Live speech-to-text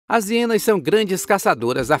As hienas são grandes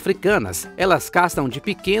caçadoras africanas. Elas caçam de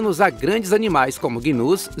pequenos a grandes animais como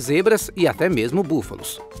gnus, zebras e até mesmo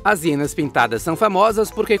búfalos. As hienas pintadas são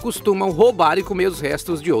famosas porque costumam roubar e comer os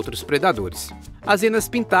restos de outros predadores. As hienas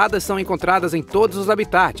pintadas são encontradas em todos os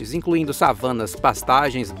habitats, incluindo savanas,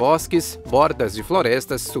 pastagens, bosques, bordas de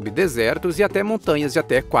florestas, subdesertos e até montanhas de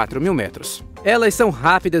até 4.000 metros. Elas são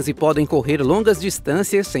rápidas e podem correr longas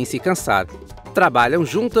distâncias sem se cansar. Trabalham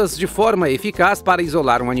juntas de forma eficaz para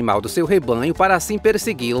isolar um animal do seu rebanho para assim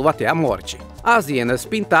persegui-lo até a morte. As hienas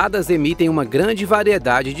pintadas emitem uma grande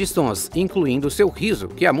variedade de sons, incluindo seu riso,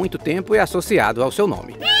 que há muito tempo é associado ao seu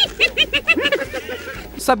nome.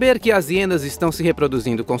 Saber que as hienas estão se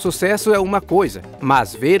reproduzindo com sucesso é uma coisa,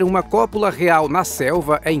 mas ver uma cópula real na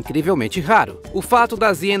selva é incrivelmente raro. O fato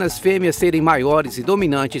das hienas fêmeas serem maiores e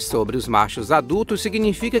dominantes sobre os machos adultos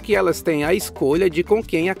significa que elas têm a escolha de com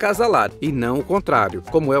quem acasalar, e não o contrário,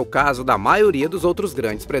 como é o caso da maioria dos outros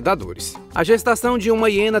grandes predadores. A gestação de uma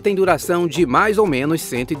hiena tem duração de mais ou menos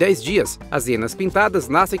 110 dias. As hienas pintadas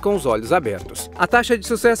nascem com os olhos abertos. A taxa de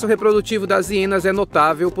sucesso reprodutivo das hienas é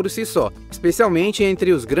notável por si só, especialmente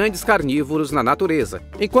entre os grandes carnívoros na natureza.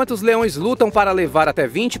 Enquanto os leões lutam para levar até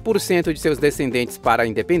 20% de seus descendentes para a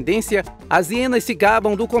independência, as hienas se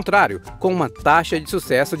gabam do contrário, com uma taxa de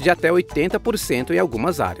sucesso de até 80% em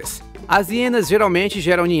algumas áreas. As hienas geralmente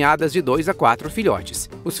geram ninhadas de 2 a 4 filhotes.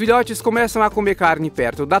 Os filhotes começam a comer carne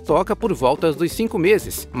perto da toca por volta dos 5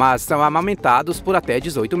 meses, mas são amamentados por até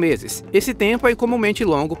 18 meses. Esse tempo é comumente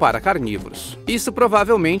longo para carnívoros. Isso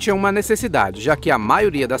provavelmente é uma necessidade, já que a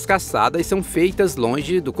maioria das caçadas são feitas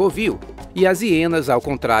longe do covil. E as hienas, ao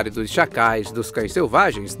contrário dos chacais, dos cães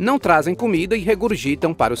selvagens, não trazem comida e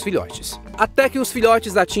regurgitam para os filhotes. Até que os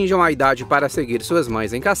filhotes atinjam a idade para seguir suas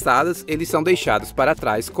mães em caçadas, eles são deixados para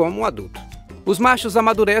trás como adulto. Os machos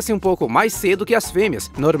amadurecem um pouco mais cedo que as fêmeas,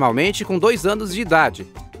 normalmente com 2 anos de idade.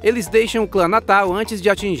 Eles deixam o clã natal antes de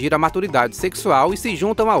atingir a maturidade sexual e se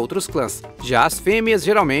juntam a outros clãs. Já as fêmeas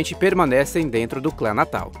geralmente permanecem dentro do clã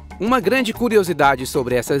natal. Uma grande curiosidade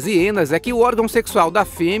sobre essas hienas é que o órgão sexual da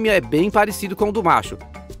fêmea é bem parecido com o do macho.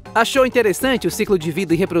 Achou interessante o ciclo de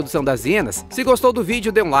vida e reprodução das hienas? Se gostou do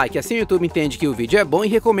vídeo, dê um like, assim o YouTube entende que o vídeo é bom e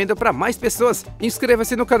recomenda para mais pessoas.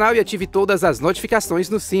 Inscreva-se no canal e ative todas as notificações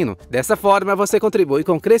no sino. Dessa forma, você contribui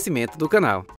com o crescimento do canal.